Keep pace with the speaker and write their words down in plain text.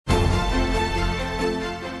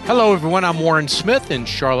Hello, everyone. I'm Warren Smith in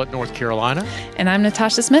Charlotte, North Carolina. And I'm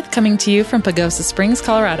Natasha Smith, coming to you from Pagosa Springs,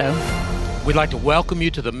 Colorado. We'd like to welcome you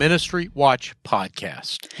to the Ministry Watch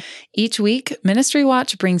podcast. Each week, Ministry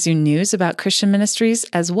Watch brings you news about Christian ministries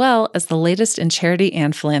as well as the latest in charity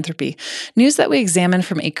and philanthropy, news that we examine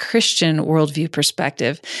from a Christian worldview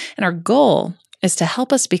perspective. And our goal is to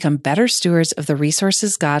help us become better stewards of the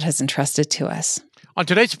resources God has entrusted to us. On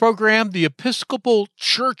today's program, the Episcopal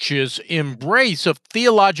Church's embrace of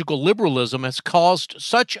theological liberalism has caused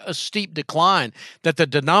such a steep decline that the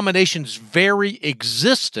denomination's very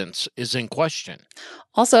existence is in question.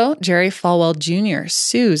 Also, Jerry Falwell Jr.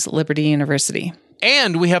 sues Liberty University.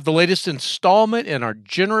 And we have the latest installment in our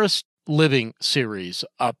Generous Living series.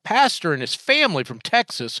 A pastor and his family from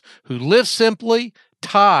Texas who live simply,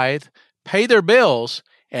 tithe, pay their bills,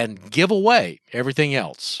 and give away everything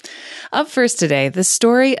else. Up first today, the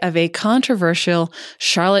story of a controversial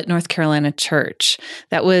Charlotte, North Carolina church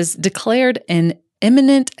that was declared an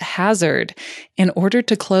imminent hazard in order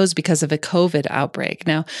to close because of a COVID outbreak.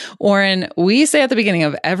 Now, Warren, we say at the beginning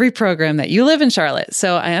of every program that you live in Charlotte,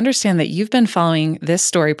 so I understand that you've been following this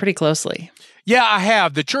story pretty closely. Yeah, I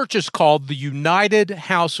have. The church is called the United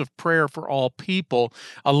House of Prayer for All People.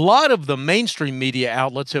 A lot of the mainstream media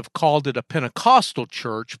outlets have called it a Pentecostal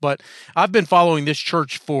church, but I've been following this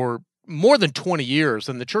church for more than 20 years,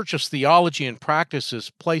 and the church's theology and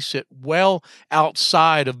practices place it well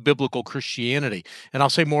outside of biblical Christianity. And I'll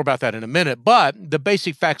say more about that in a minute. But the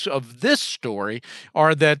basic facts of this story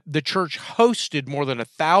are that the church hosted more than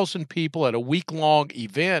 1,000 people at a week-long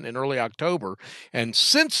event in early October. And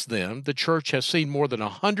since then, the church has seen more than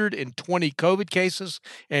 120 COVID cases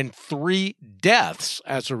and 3 deaths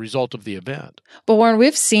as a result of the event. But Warren,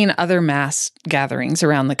 we've seen other mass gatherings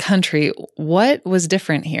around the country. What was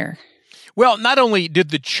different here? Well, not only did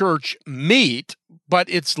the church meet, but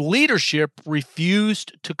its leadership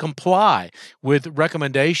refused to comply with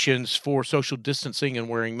recommendations for social distancing and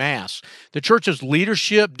wearing masks. The church's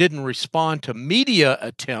leadership didn't respond to media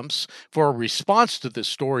attempts for a response to this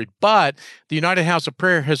story, but the United House of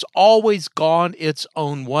Prayer has always gone its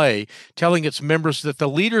own way, telling its members that the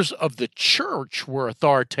leaders of the church were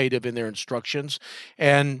authoritative in their instructions,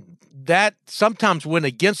 and that sometimes went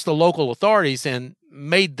against the local authorities and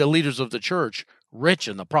made the leaders of the church rich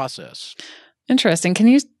in the process. Interesting. Can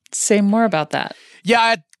you say more about that? Yeah,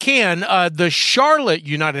 I can. The Charlotte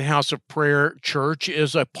United House of Prayer Church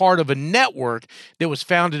is a part of a network that was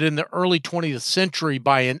founded in the early 20th century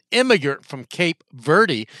by an immigrant from Cape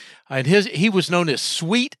Verde, and he was known as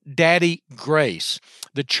Sweet Daddy Grace.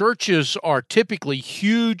 The churches are typically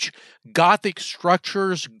huge Gothic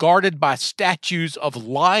structures guarded by statues of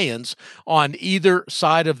lions on either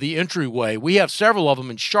side of the entryway. We have several of them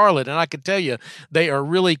in Charlotte, and I can tell you they are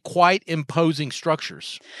really quite imposing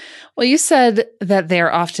structures. Well, you said that they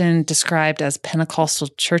are often described as Pentecostal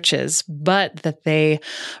churches, but that they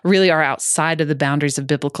really are outside of the boundaries of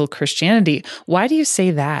biblical Christianity. Why do you say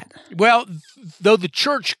that? Well, though the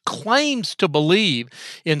church claims to believe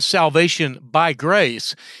in salvation by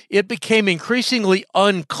grace, it became increasingly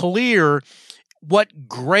unclear what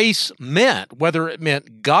grace meant, whether it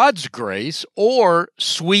meant God's grace or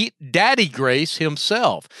Sweet Daddy Grace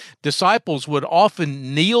himself. Disciples would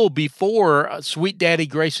often kneel before Sweet Daddy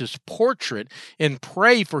Grace's portrait and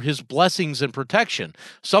pray for his blessings and protection.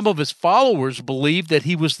 Some of his followers believed that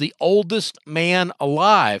he was the oldest man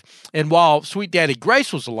alive. And while Sweet Daddy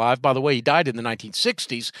Grace was alive, by the way, he died in the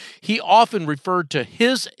 1960s, he often referred to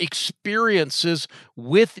his experiences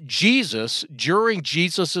with Jesus during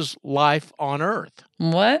Jesus's life on earth.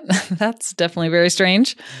 What? That's definitely very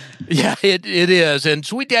strange. Yeah, it is. And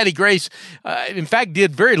Sweet Daddy Grace, in fact,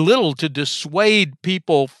 did very little to dissuade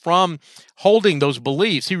people from holding those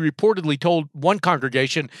beliefs. He reportedly told one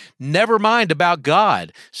congregation, "Never mind about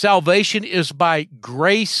God. Salvation is by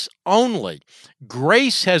grace only.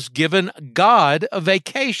 Grace has given God a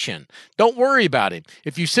vacation. Don't worry about him.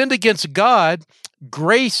 If you sinned against God,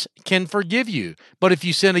 grace can forgive you. But if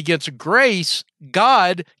you sin against grace,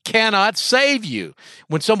 God cannot save you."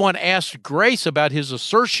 When someone asked Grace about his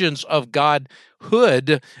assertions of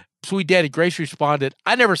Godhood, Sweet Daddy Grace responded,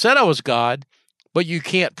 "I never said I was God, but you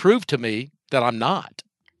can't prove to me that I'm not."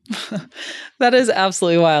 That is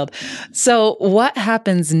absolutely wild. So what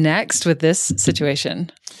happens next with this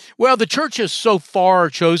situation? Well, the church has so far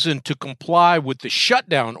chosen to comply with the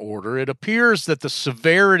shutdown order. It appears that the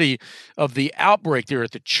severity of the outbreak there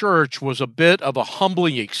at the church was a bit of a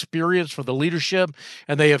humbling experience for the leadership,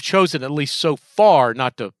 and they have chosen, at least so far,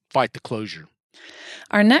 not to fight the closure.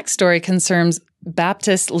 Our next story concerns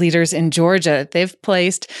Baptist leaders in Georgia. They've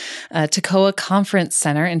placed Toccoa Conference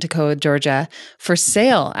Center in Toccoa, Georgia, for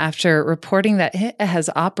sale after reporting that it has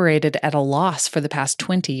operated at a loss for the past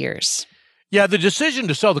 20 years. Yeah, the decision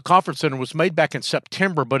to sell the conference center was made back in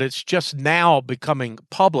September, but it's just now becoming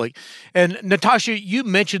public. And Natasha, you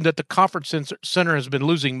mentioned that the conference center has been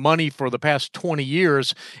losing money for the past 20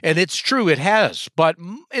 years, and it's true, it has. But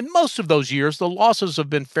in most of those years, the losses have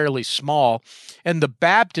been fairly small, and the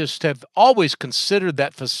Baptists have always considered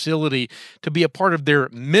that facility to be a part of their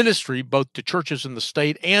ministry, both to churches in the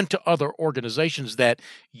state and to other organizations that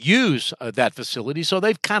use that facility. So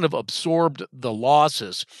they've kind of absorbed the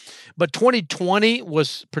losses. But 2020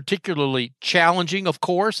 was particularly challenging, of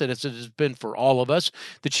course, and as it has been for all of us.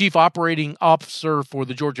 The chief operating officer for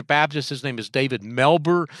the Georgia Baptist, his name is David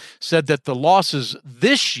Melber, said that the losses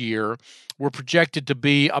this year were projected to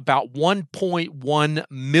be about $1.1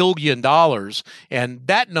 million, and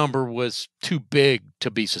that number was too big to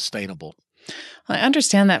be sustainable. I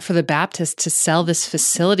understand that for the Baptists to sell this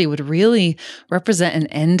facility would really represent an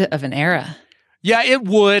end of an era. Yeah, it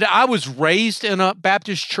would. I was raised in a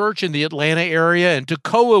Baptist church in the Atlanta area, and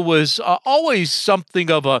Toccoa was always something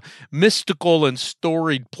of a mystical and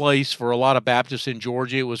storied place for a lot of Baptists in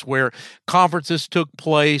Georgia. It was where conferences took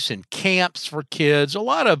place and camps for kids. A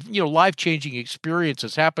lot of life-changing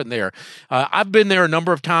experiences happened there. I've been there a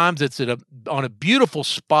number of times. It's on a beautiful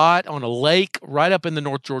spot on a lake right up in the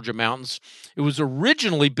North Georgia mountains. It was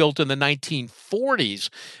originally built in the 1940s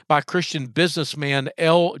by Christian businessman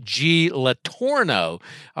L.G. LeTourneau.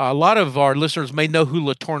 A lot of our listeners may know who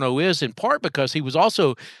LeTourneau is, in part because he was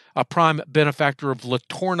also a prime benefactor of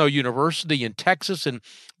LeTourneau University in Texas and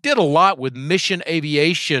did a lot with mission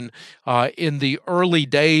aviation in the early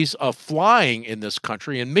days of flying in this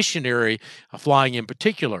country, and missionary flying in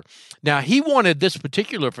particular. Now, he wanted this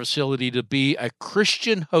particular facility to be a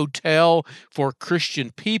Christian hotel for Christian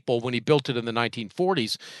people when he built it in the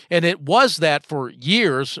 1940s, and it was that for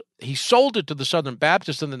years. He sold it to the Southern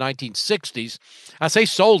Baptists in the 1960s. I say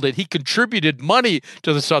sold it. He contributed money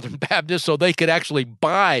to the Southern Baptists so they could actually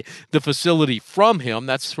buy the facility from him.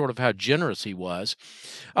 That's sort of how generous he was.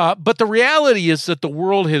 But the reality is that the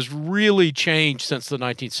world has really changed since the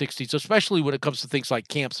 1960s, especially when it comes to things like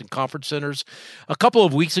camps and conference centers. A couple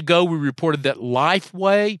of weeks ago, we reported that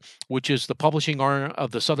Lifeway, which is the publishing arm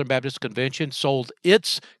of the Southern Baptist Convention, sold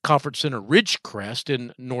its conference center, Ridgecrest,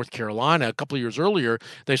 in North Carolina. A couple of years earlier,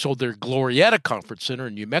 they sold their Glorieta Conference Center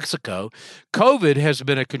in New Mexico. COVID has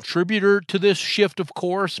been a contributor to this shift, of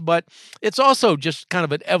course, but it's also just kind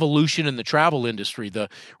of an evolution in the travel industry. The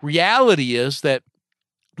reality is that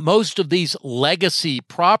most of these legacy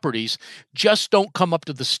properties just don't come up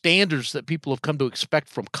to the standards that people have come to expect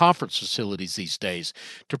from conference facilities these days.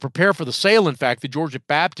 To prepare for the sale, in fact, the Georgia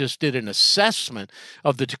Baptist did an assessment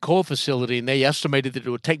of the Toccoa facility, and they estimated that it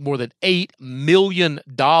would take more than $8 million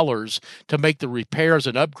to make the repairs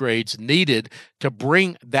and upgrades needed to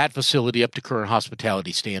bring that facility up to current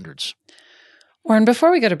hospitality standards. Warren,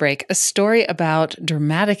 before we go to break, a story about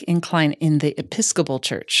dramatic incline in the Episcopal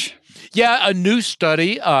Church. Yeah, a new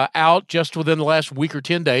study out just within the last week or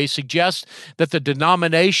 10 days suggests that the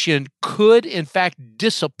denomination could, in fact,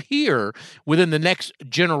 disappear within the next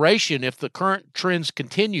generation if the current trends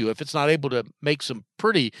continue, if it's not able to make some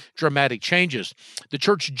pretty dramatic changes. The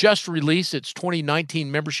church just released its 2019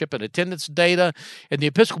 membership and attendance data, and the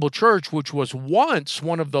Episcopal Church, which was once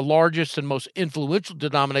one of the largest and most influential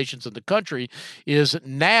denominations in the country, is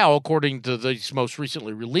now, according to these most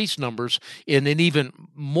recently released numbers, in an even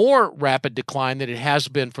more rapid decline than it has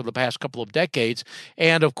been for the past couple of decades.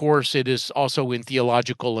 And, of course, it is also in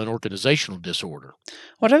theological and organizational disorder.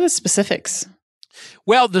 What are the specifics?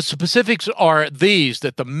 Well, the specifics are these,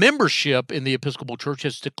 that the membership in the Episcopal Church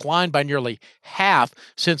has declined by nearly half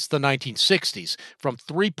since the 1960s, from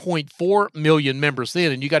 3.4 million members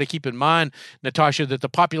then. And you got to keep in mind, Natasha, that the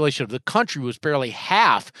population of the country was barely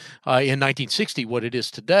half in 1960 what it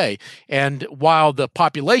is today. And while the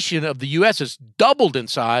population of the U.S. has doubled in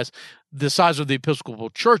size, the size of the Episcopal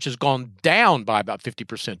Church has gone down by about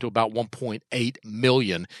 50% to about 1.8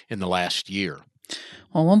 million in the last year.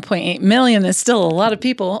 Well, 1.8 million is still a lot of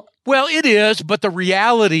people. Well, it is, but the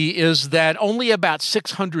reality is that only about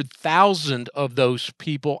 600,000 of those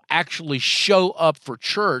people actually show up for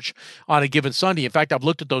church on a given Sunday. In fact, I've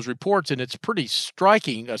looked at those reports, and it's pretty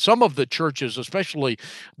striking. Some of the churches, especially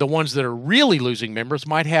the ones that are really losing members,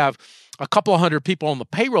 might have a couple of hundred people on the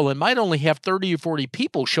payroll and might only have 30 or 40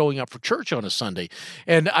 people showing up for church on a Sunday.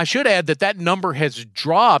 And I should add that number has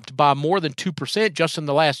dropped by more than 2% just in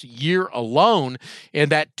the last year alone.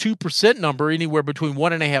 And that 2% number, anywhere between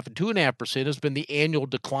 1.5% and 2.5%, has been the annual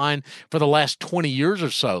decline for the last 20 years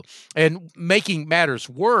or so. And making matters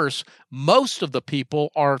worse, most of the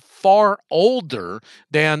people are far older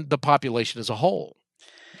than the population as a whole.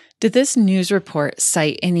 Did this news report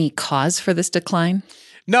cite any cause for this decline?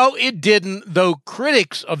 No, it didn't, though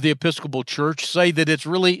critics of the Episcopal Church say that it's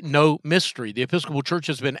really no mystery. The Episcopal Church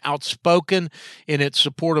has been outspoken in its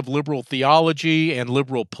support of liberal theology and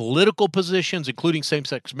liberal political positions, including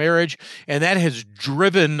same-sex marriage, and that has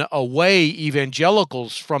driven away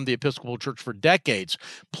evangelicals from the Episcopal Church for decades.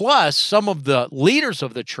 Plus, some of the leaders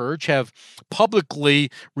of the church have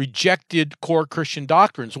publicly rejected core Christian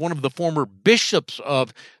doctrines. One of the former bishops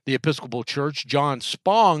of the Episcopal Church, John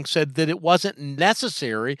Spong, said that it wasn't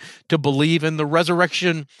necessary to believe in the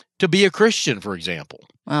resurrection to be a Christian, for example.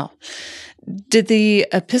 Wow. Did the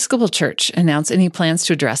Episcopal Church announce any plans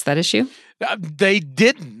to address that issue? They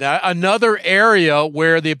didn't. Another area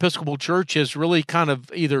where the Episcopal Church is really kind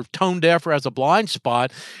of either tone deaf or has a blind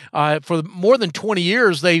spot, for more than 20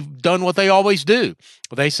 years, they've done what they always do.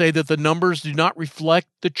 They say that the numbers do not reflect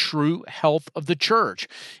the true health of the church.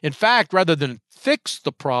 In fact, rather than fix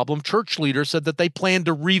the problem, church leaders said that they plan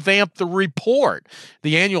to revamp the report.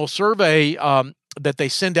 The annual survey that they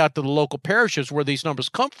send out to the local parishes where these numbers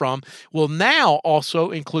come from will now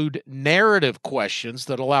also include narrative questions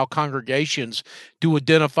that allow congregations to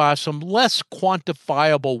identify some less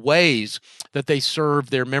quantifiable ways that they serve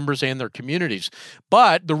their members and their communities.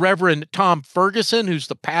 But the Reverend Tom Ferguson, who's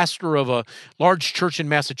the pastor of a large church in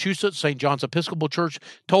Massachusetts, St. John's Episcopal Church,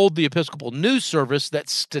 told the Episcopal News Service that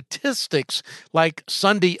statistics like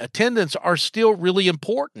Sunday attendance are still really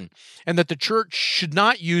important and that the church should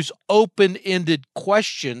not use open-ended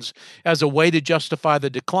questions as a way to justify the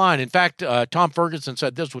decline. In fact, Tom Ferguson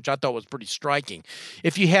said this, which I thought was pretty striking.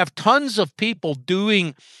 If you have tons of people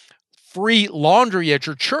doing free laundry at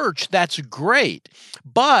your church, that's great.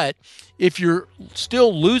 But if you're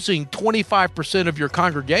still losing 25% of your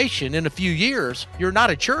congregation in a few years, you're not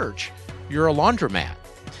a church, you're a laundromat.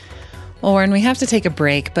 Well, Warren, we have to take a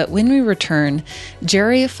break, but when we return,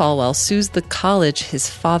 Jerry Falwell sues the college his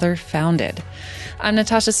father founded. I'm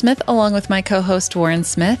Natasha Smith, along with my co-host Warren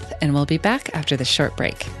Smith, and we'll be back after this short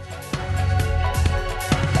break.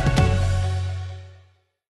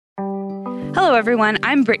 Hello, everyone.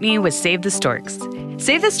 I'm Brittany with Save the Storks.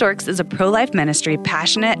 Save the Storks is a pro-life ministry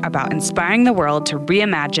passionate about inspiring the world to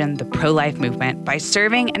reimagine the pro-life movement by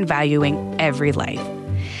serving and valuing every life.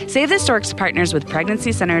 Save the Storks partners with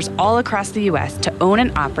pregnancy centers all across the U.S. to own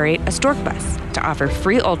and operate a stork bus to offer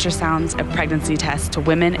free ultrasounds and pregnancy tests to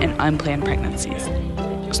women in unplanned pregnancies.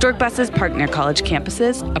 Stork buses park near college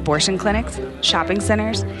campuses, abortion clinics, shopping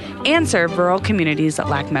centers, and serve rural communities that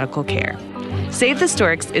lack medical care. Save the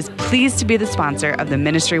Storks is pleased to be the sponsor of the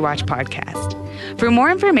Ministry Watch podcast. For more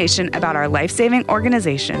information about our life-saving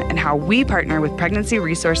organization and how we partner with pregnancy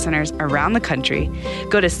resource centers around the country,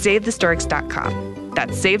 go to SaveTheStorks.com.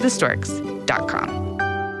 That's SaveTheStorks.com.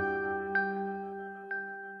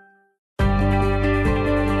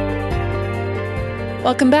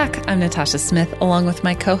 Welcome back. I'm Natasha Smith, along with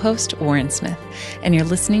my co-host, Warren Smith, and you're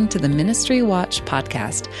listening to the Ministry Watch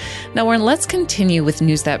podcast. Now, Warren, let's continue with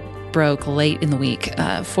news that broke late in the week.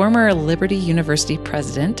 Former Liberty University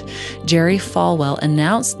president Jerry Falwell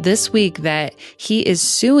announced this week that he is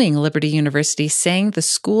suing Liberty University, saying the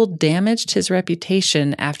school damaged his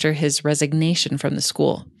reputation after his resignation from the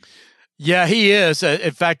school. Yeah, he is.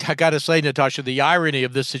 In fact, I got to say, Natasha, the irony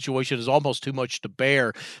of this situation is almost too much to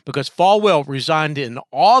bear because Falwell resigned in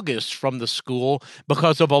August from the school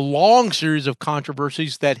because of a long series of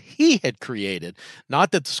controversies that he had created,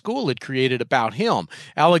 not that the school had created about him.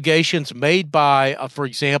 Allegations made by, for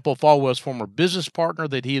example, Falwell's former business partner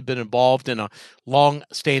that he had been involved in a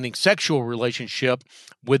long-standing sexual relationship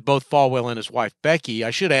with both Falwell and his wife, Becky.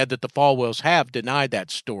 I should add that the Falwells have denied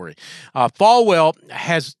that story. Falwell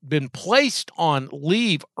has been placed on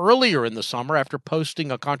leave earlier in the summer after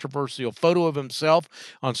posting a controversial photo of himself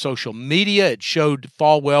on social media. It showed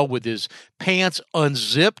Falwell with his pants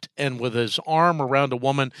unzipped and with his arm around a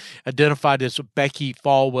woman identified as Becky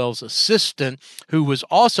Falwell's assistant, who was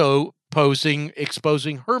also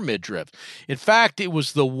exposing her midriff. In fact, it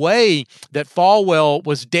was the way that Falwell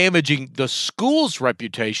was damaging the school's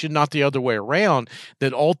reputation, not the other way around,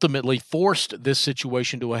 that ultimately forced this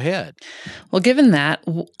situation to a head. Well, given that,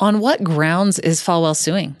 on what grounds is Falwell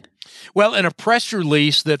suing? Well, in a press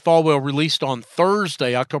release that Falwell released on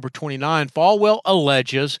Thursday, October 29, Falwell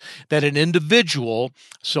alleges that an individual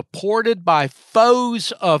supported by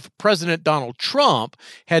foes of President Donald Trump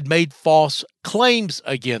had made false claims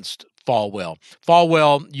against Falwell.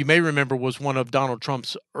 Falwell, you may remember, was one of Donald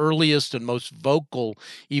Trump's earliest and most vocal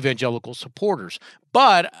evangelical supporters.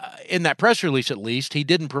 But in that press release, at least, he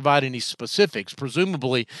didn't provide any specifics.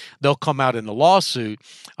 Presumably, they'll come out in the lawsuit.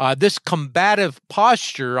 This combative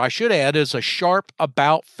posture, I should add, is a sharp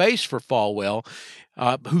about face for Falwell,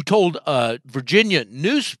 who told a Virginia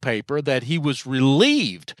newspaper that he was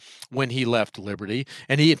relieved when he left Liberty.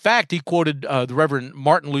 And he quoted the Reverend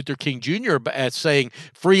Martin Luther King Jr. as saying,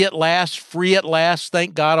 free at last,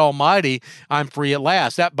 thank God Almighty, I'm free at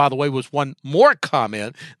last. That, by the way, was one more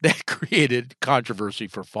comment that created controversy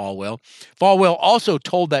for Falwell. Falwell also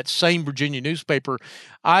told that same Virginia newspaper,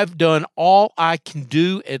 I've done all I can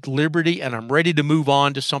do at Liberty, and I'm ready to move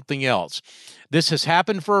on to something else. This has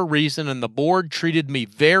happened for a reason, and the board treated me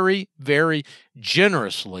very, very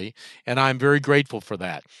generously, and I'm very grateful for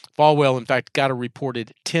that. Falwell, in fact, got a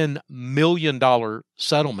reported $10 million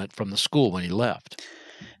settlement from the school when he left.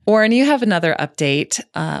 Warren, you have another update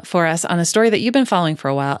for us on a story that you've been following for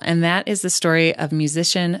a while, and that is the story of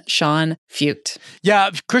musician Sean Fucht. Yeah,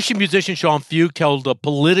 Christian musician Sean Fucht held a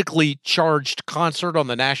politically charged concert on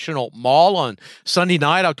the National Mall on Sunday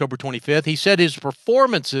night, October 25th. He said his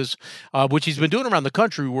performances, which he's been doing around the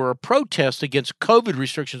country, were a protest against COVID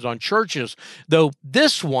restrictions on churches, though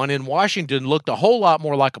this one in Washington looked a whole lot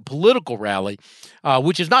more like a political rally,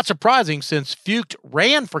 which is not surprising since Fucht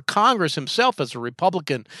ran for Congress himself as a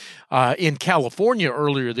Republican in California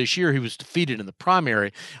earlier this year. He was defeated in the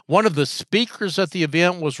primary. One of the speakers at the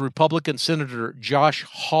event was Republican Senator Josh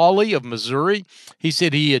Hawley of Missouri. He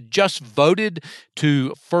said he had just voted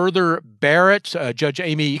to further Judge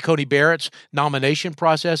Amy Coney Barrett's nomination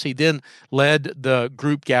process. He then led the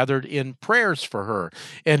group gathered in prayers for her.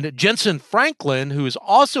 And Jensen Franklin, who is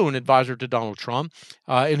also an advisor to Donald Trump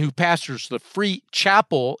and who pastors the Free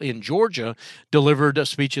Chapel in Georgia, delivered a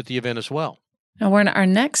speech at the event as well. Now, Warren, our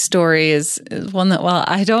next story is one that, well,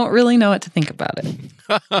 I don't really know what to think about it.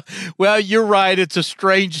 Well, you're right. It's a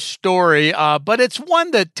strange story, but it's one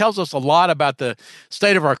that tells us a lot about the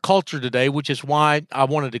state of our culture today, which is why I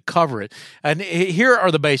wanted to cover it. And here are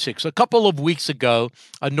the basics. A couple of weeks ago,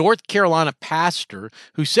 a North Carolina pastor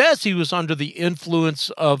who says he was under the influence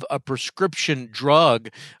of a prescription drug,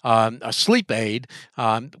 a sleep aid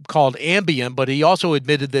called Ambien, but he also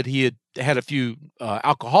admitted that he had a few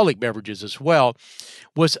alcoholic beverages as well,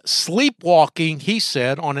 was sleepwalking, he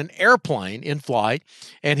said, on an airplane in flight,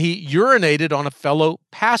 and he urinated on a fellow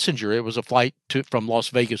passenger. It was a flight from Las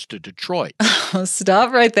Vegas to Detroit.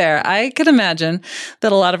 Stop right there. I can imagine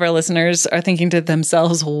that a lot of our listeners are thinking to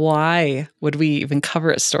themselves, why would we even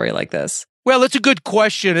cover a story like this? Well, it's a good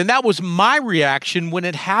question, and that was my reaction when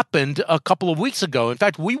it happened a couple of weeks ago. In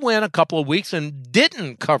fact, we went a couple of weeks and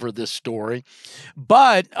didn't cover this story,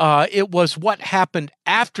 but it was what happened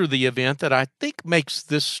after the event that I think makes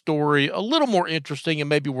this story a little more interesting and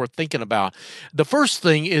maybe worth thinking about. The first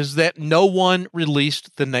thing is that no one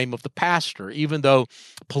released the name of the pastor. Even though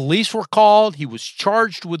police were called, he was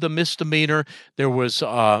charged with a misdemeanor, there was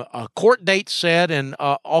a court date set and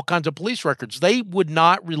all kinds of police records. They would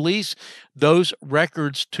not release those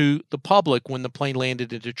records to the public when the plane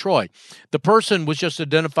landed in Detroit. The person was just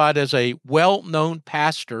identified as a well-known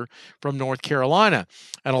pastor from North Carolina.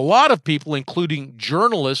 And a lot of people, including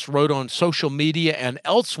journalists, wrote on social media and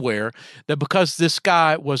elsewhere that because this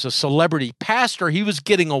guy was a celebrity pastor, he was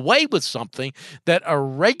getting away with something that a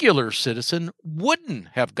regular citizen wouldn't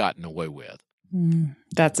have gotten away with.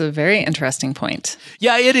 That's a very interesting point.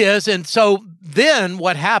 Yeah, it is. And so then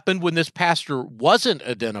what happened when this pastor wasn't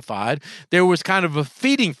identified, there was kind of a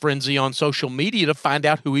feeding frenzy on social media to find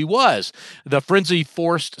out who he was. The frenzy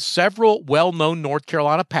forced several well-known North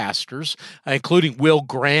Carolina pastors, including Will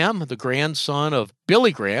Graham, the grandson of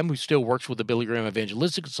Billy Graham, who still works with the Billy Graham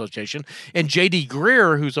Evangelistic Association, and J.D.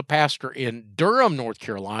 Greear, who's a pastor in Durham, North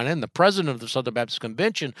Carolina, and the president of the Southern Baptist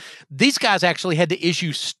Convention. These guys actually had to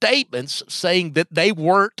issue statements saying that they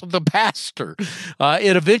weren't the pastor.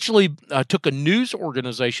 It eventually took a news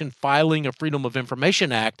organization filing a Freedom of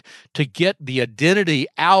Information Act to get the identity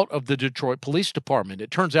out of the Detroit Police Department.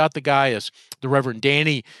 It turns out the guy is the Reverend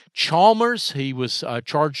Danny Chalmers. He was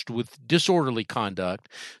charged with disorderly conduct.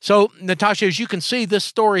 So, Natasha, as you can see, this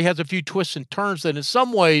story has a few twists and turns that in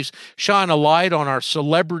some ways shine a light on our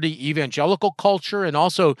celebrity evangelical culture and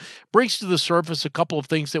also brings to the surface a couple of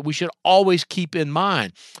things that we should always keep in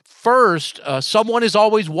mind. First, someone is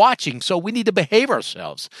always watching, so we need to behave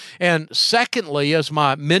ourselves. And secondly, as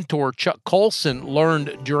my mentor Chuck Colson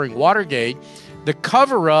learned during Watergate, the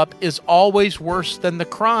cover-up is always worse than the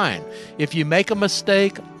crime. If you make a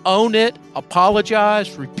mistake, own it,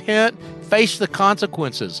 apologize, repent, face the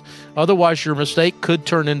consequences. Otherwise, your mistake could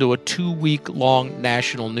turn into a 2-week-long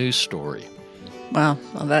national news story. Wow,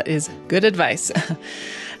 well, that is good advice.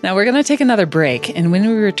 Now we're going to take another break, and when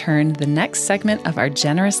we return, the next segment of our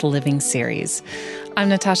Generous Living series. I'm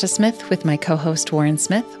Natasha Smith with my co-host Warren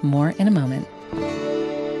Smith. More in a moment.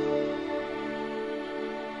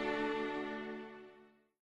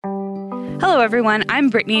 Hello, everyone. I'm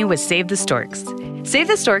Brittany with Save the Storks. Save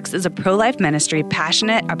the Storks is a pro-life ministry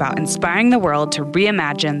passionate about inspiring the world to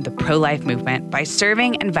reimagine the pro-life movement by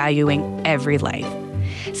serving and valuing every life.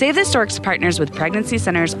 Save the Storks partners with pregnancy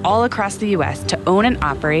centers all across the U.S. to own and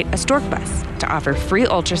operate a stork bus to offer free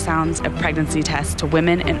ultrasounds and pregnancy tests to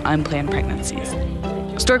women in unplanned pregnancies.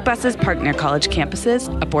 Stork buses park near college campuses,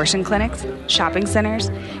 abortion clinics, shopping centers,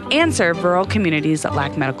 and serve rural communities that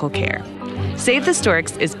lack medical care. Save the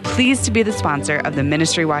Storks is pleased to be the sponsor of the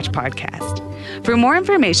Ministry Watch podcast. For more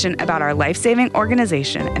information about our life-saving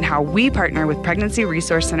organization and how we partner with pregnancy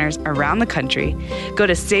resource centers around the country, go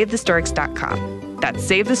to SaveTheStorks.com. That's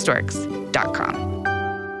SaveTheStorks.com.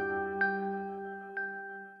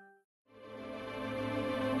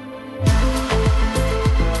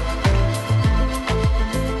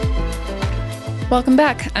 Welcome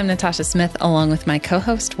back. I'm Natasha Smith, along with my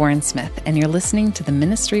co-host Warren Smith, and you're listening to the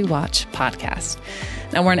Ministry Watch podcast.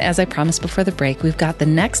 Now, Warren, as I promised before the break, we've got the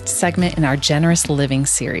next segment in our Generous Living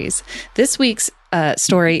series. This week's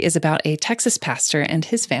story is about a Texas pastor and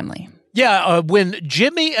his family. Yeah, when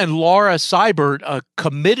Jimmy and Laura Seibert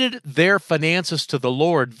committed their finances to the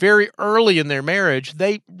Lord very early in their marriage,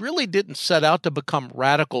 they really didn't set out to become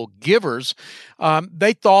radical givers.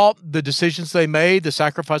 They thought the decisions they made, the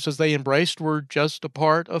sacrifices they embraced, were just a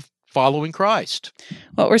part of following Christ.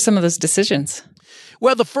 What were some of those decisions?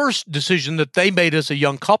 Well, the first decision that they made as a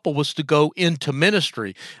young couple was to go into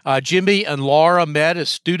ministry. Jimmy and Laura met as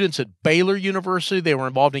students at Baylor University. They were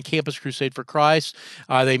involved in Campus Crusade for Christ.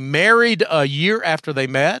 They married a year after they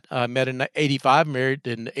met in 85, married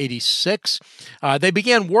in 86. They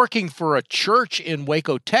began working for a church in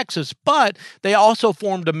Waco, Texas, but they also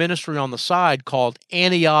formed a ministry on the side called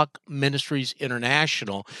Antioch Ministries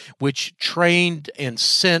International, which trained and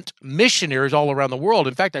sent missionaries all around the world.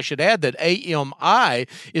 In fact, I should add that AMI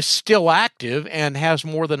is still active and has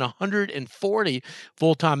more than 140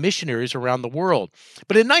 full-time missionaries around the world.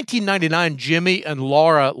 But in 1999, Jimmy and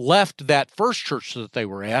Laura left that first church that they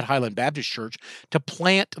were at, Highland Baptist Church, to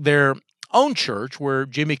plant their own church where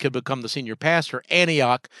Jimmy could become the senior pastor,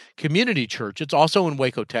 Antioch Community Church. It's also in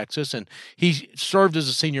Waco, Texas, and he served as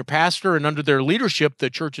a senior pastor, and under their leadership, the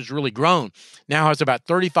church has really grown. Now has about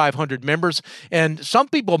 3,500 members, and some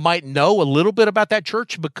people might know a little bit about that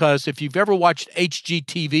church because if you've ever watched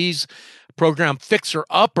HGTV's program Fixer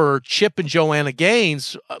Upper, Chip and Joanna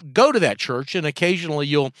Gaines go to that church, and occasionally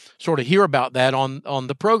you'll sort of hear about that on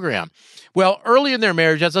the program. Well, early in their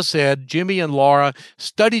marriage, as I said, Jimmy and Laura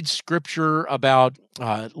studied scripture about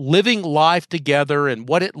living life together and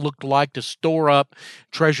what it looked like to store up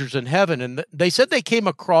treasures in heaven. And they said they came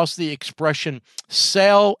across the expression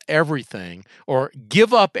sell everything or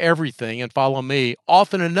give up everything and follow me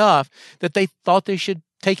often enough that they thought they should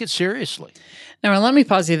take it seriously. Now, let me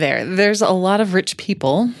pause you there. There's a lot of rich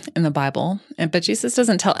people in the Bible, but Jesus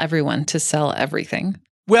doesn't tell everyone to sell everything.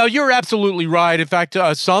 Well, you're absolutely right. In fact,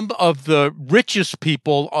 some of the richest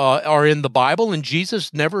people are in the Bible, and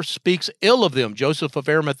Jesus never speaks ill of them. Joseph of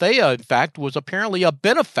Arimathea, in fact, was apparently a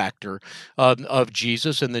benefactor of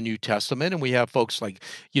Jesus in the New Testament, and we have folks like,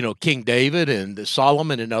 King David and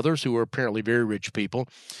Solomon and others who are apparently very rich people.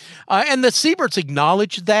 And the Seiberts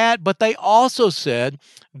acknowledged that, but they also said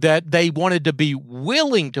that they wanted to be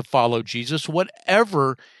willing to follow Jesus,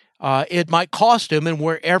 whatever it might cost him and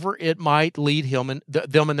wherever it might lead him and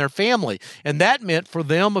them and their family. And that meant for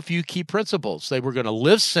them a few key principles. They were going to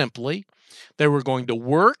live simply, they were going to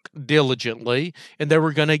work diligently, and they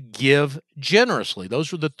were going to give generously.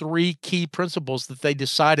 Those were the three key principles that they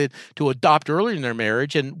decided to adopt early in their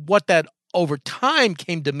marriage. And what that over time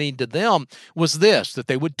came to mean to them was this, that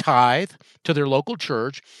they would tithe to their local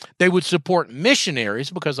church. They would support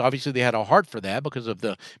missionaries because obviously they had a heart for that because of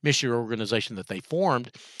the missionary organization that they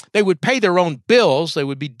formed. They would pay their own bills. They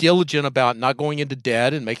would be diligent about not going into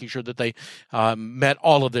debt and making sure that they met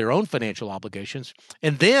all of their own financial obligations.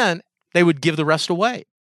 And then they would give the rest away.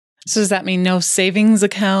 So does that mean no savings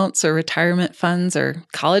accounts or retirement funds or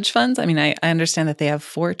college funds? I mean, I understand that they have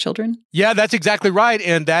 4 children. Yeah, that's exactly right.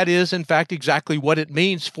 And that is, in fact, exactly what it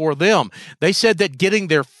means for them. They said that getting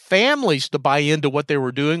their families to buy into what they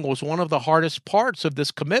were doing was one of the hardest parts of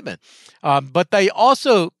this commitment. But they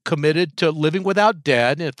also committed to living without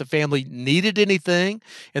debt. And if the family needed anything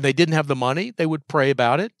and they didn't have the money, they would pray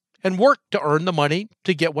about it and work to earn the money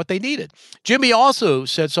to get what they needed. Jimmy also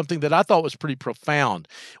said something that I thought was pretty profound.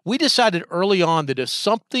 We decided early on that if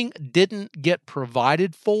something didn't get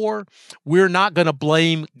provided for, we're not going to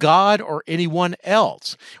blame God or anyone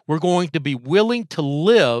else. We're going to be willing to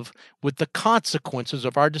live with the consequences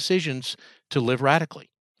of our decisions to live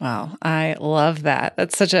radically. Wow, I love that.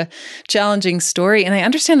 That's such a challenging story. And I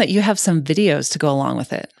understand that you have some videos to go along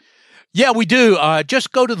with it. Yeah, we do.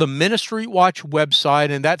 Just go to the Ministry Watch website,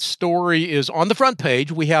 and that story is on the front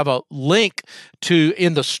page. We have a link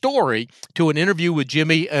in the story to an interview with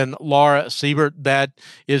Jimmy and Laura Siebert that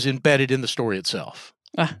is embedded in the story itself.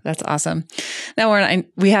 That's awesome. Now, Warren,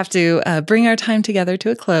 we have to bring our time together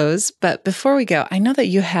to a close. But before we go, I know that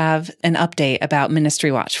you have an update about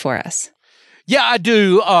Ministry Watch for us. Yeah, I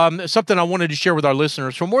do. Something I wanted to share with our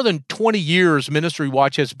listeners. For more than 20 years, Ministry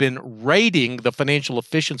Watch has been rating the financial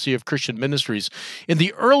efficiency of Christian ministries. In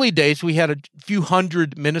the early days, we had a few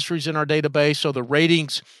hundred ministries in our database, so the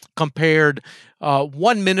ratings compared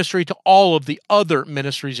one ministry to all of the other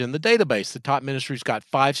ministries in the database. The top ministries got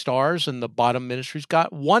 5 stars, and the bottom ministries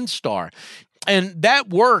got 1 star. And that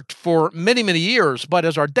worked for many, many years. But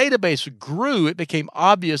as our database grew, it became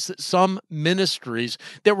obvious that some ministries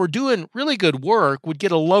that were doing really good work would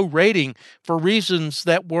get a low rating for reasons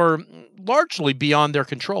that were largely beyond their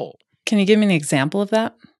control. Can you give me an example of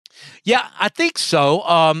that? Yeah, I think so.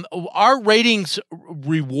 Our ratings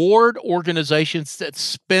reward organizations that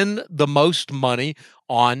spend the most money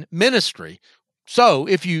on ministry. So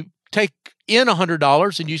if you take in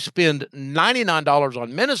 $100 and you spend $99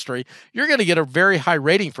 on ministry, you're going to get a very high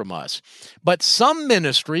rating from us. But some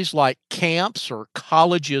ministries, like camps or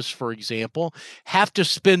colleges, for example, have to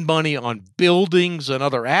spend money on buildings and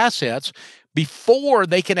other assets before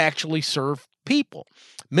they can actually serve people.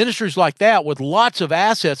 Ministries like that with lots of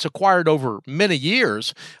assets acquired over many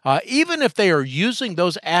years, even if they are using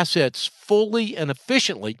those assets fully and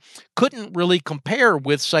efficiently, couldn't really compare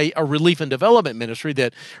with, say, a relief and development ministry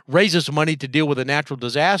that raises money to deal with a natural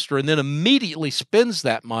disaster and then immediately spends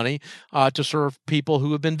that money to serve people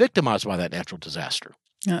who have been victimized by that natural disaster.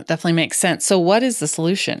 That definitely makes sense. So what is the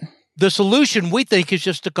solution? The solution, we think, is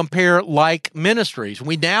just to compare like ministries.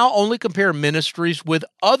 We now only compare ministries with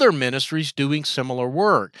other ministries doing similar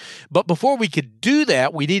work. But before we could do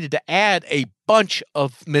that, we needed to add a bunch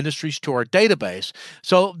of ministries to our database.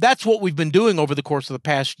 So that's what we've been doing over the course of the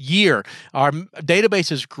past year. Our database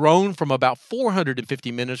has grown from about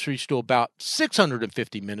 450 ministries to about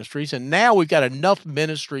 650 ministries. And now we've got enough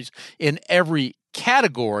ministries in every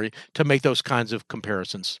category to make those kinds of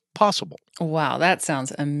comparisons possible. Wow, that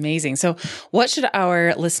sounds amazing. So what should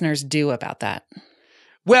our listeners do about that?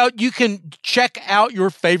 Well, you can check out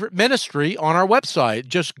your favorite ministry on our website.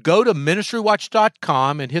 Just go to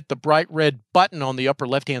ministrywatch.com and hit the bright red button on the upper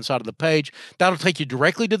left-hand side of the page. That'll take you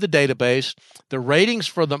directly to the database. The ratings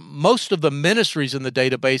for most of the ministries in the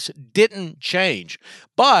database didn't change,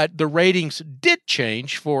 but the ratings did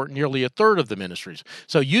change for nearly a third of the ministries.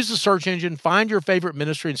 So use the search engine, find your favorite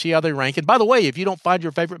ministry, and see how they rank. And by the way, if you don't find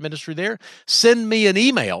your favorite ministry there, send me an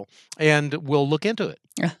email, and we'll look into it.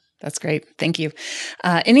 Yeah. That's great. Thank you.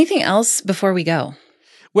 Anything else before we go?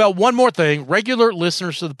 Well, one more thing. Regular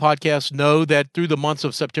listeners to the podcast know that through the months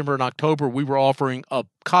of September and October, we were offering a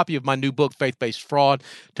copy of my new book, Faith-Based Fraud,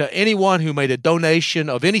 to anyone who made a donation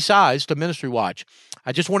of any size to Ministry Watch.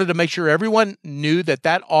 I just wanted to make sure everyone knew that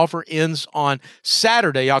that offer ends on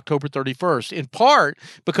Saturday, October 31st, in part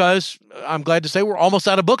because I'm glad to say we're almost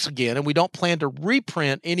out of books again, and we don't plan to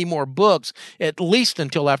reprint any more books, at least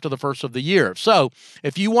until after the first of the year. So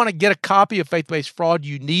if you want to get a copy of Faith-Based Fraud,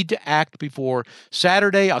 you need to act before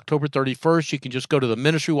Saturday, October 31st. You can just go to the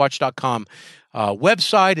ministrywatch.com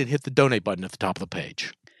website and hit the donate button at the top of the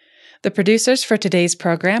page. The producers for today's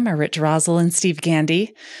program are Rich Rosal and Steve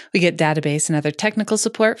Gandy. We get database and other technical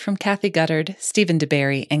support from Kathy Guttard, Stephen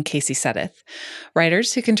DeBerry, and Casey Sedith.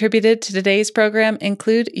 Writers who contributed to today's program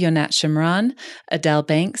include Yonat Shimron, Adele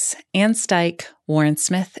Banks, Ann Steik, Warren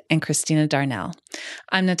Smith, and Christina Darnell.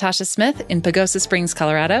 I'm Natasha Smith in Pagosa Springs,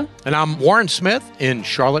 Colorado. And I'm Warren Smith in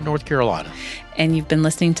Charlotte, North Carolina. And you've been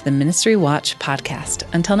listening to the Ministry Watch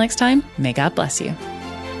podcast. Until next time, may God bless you.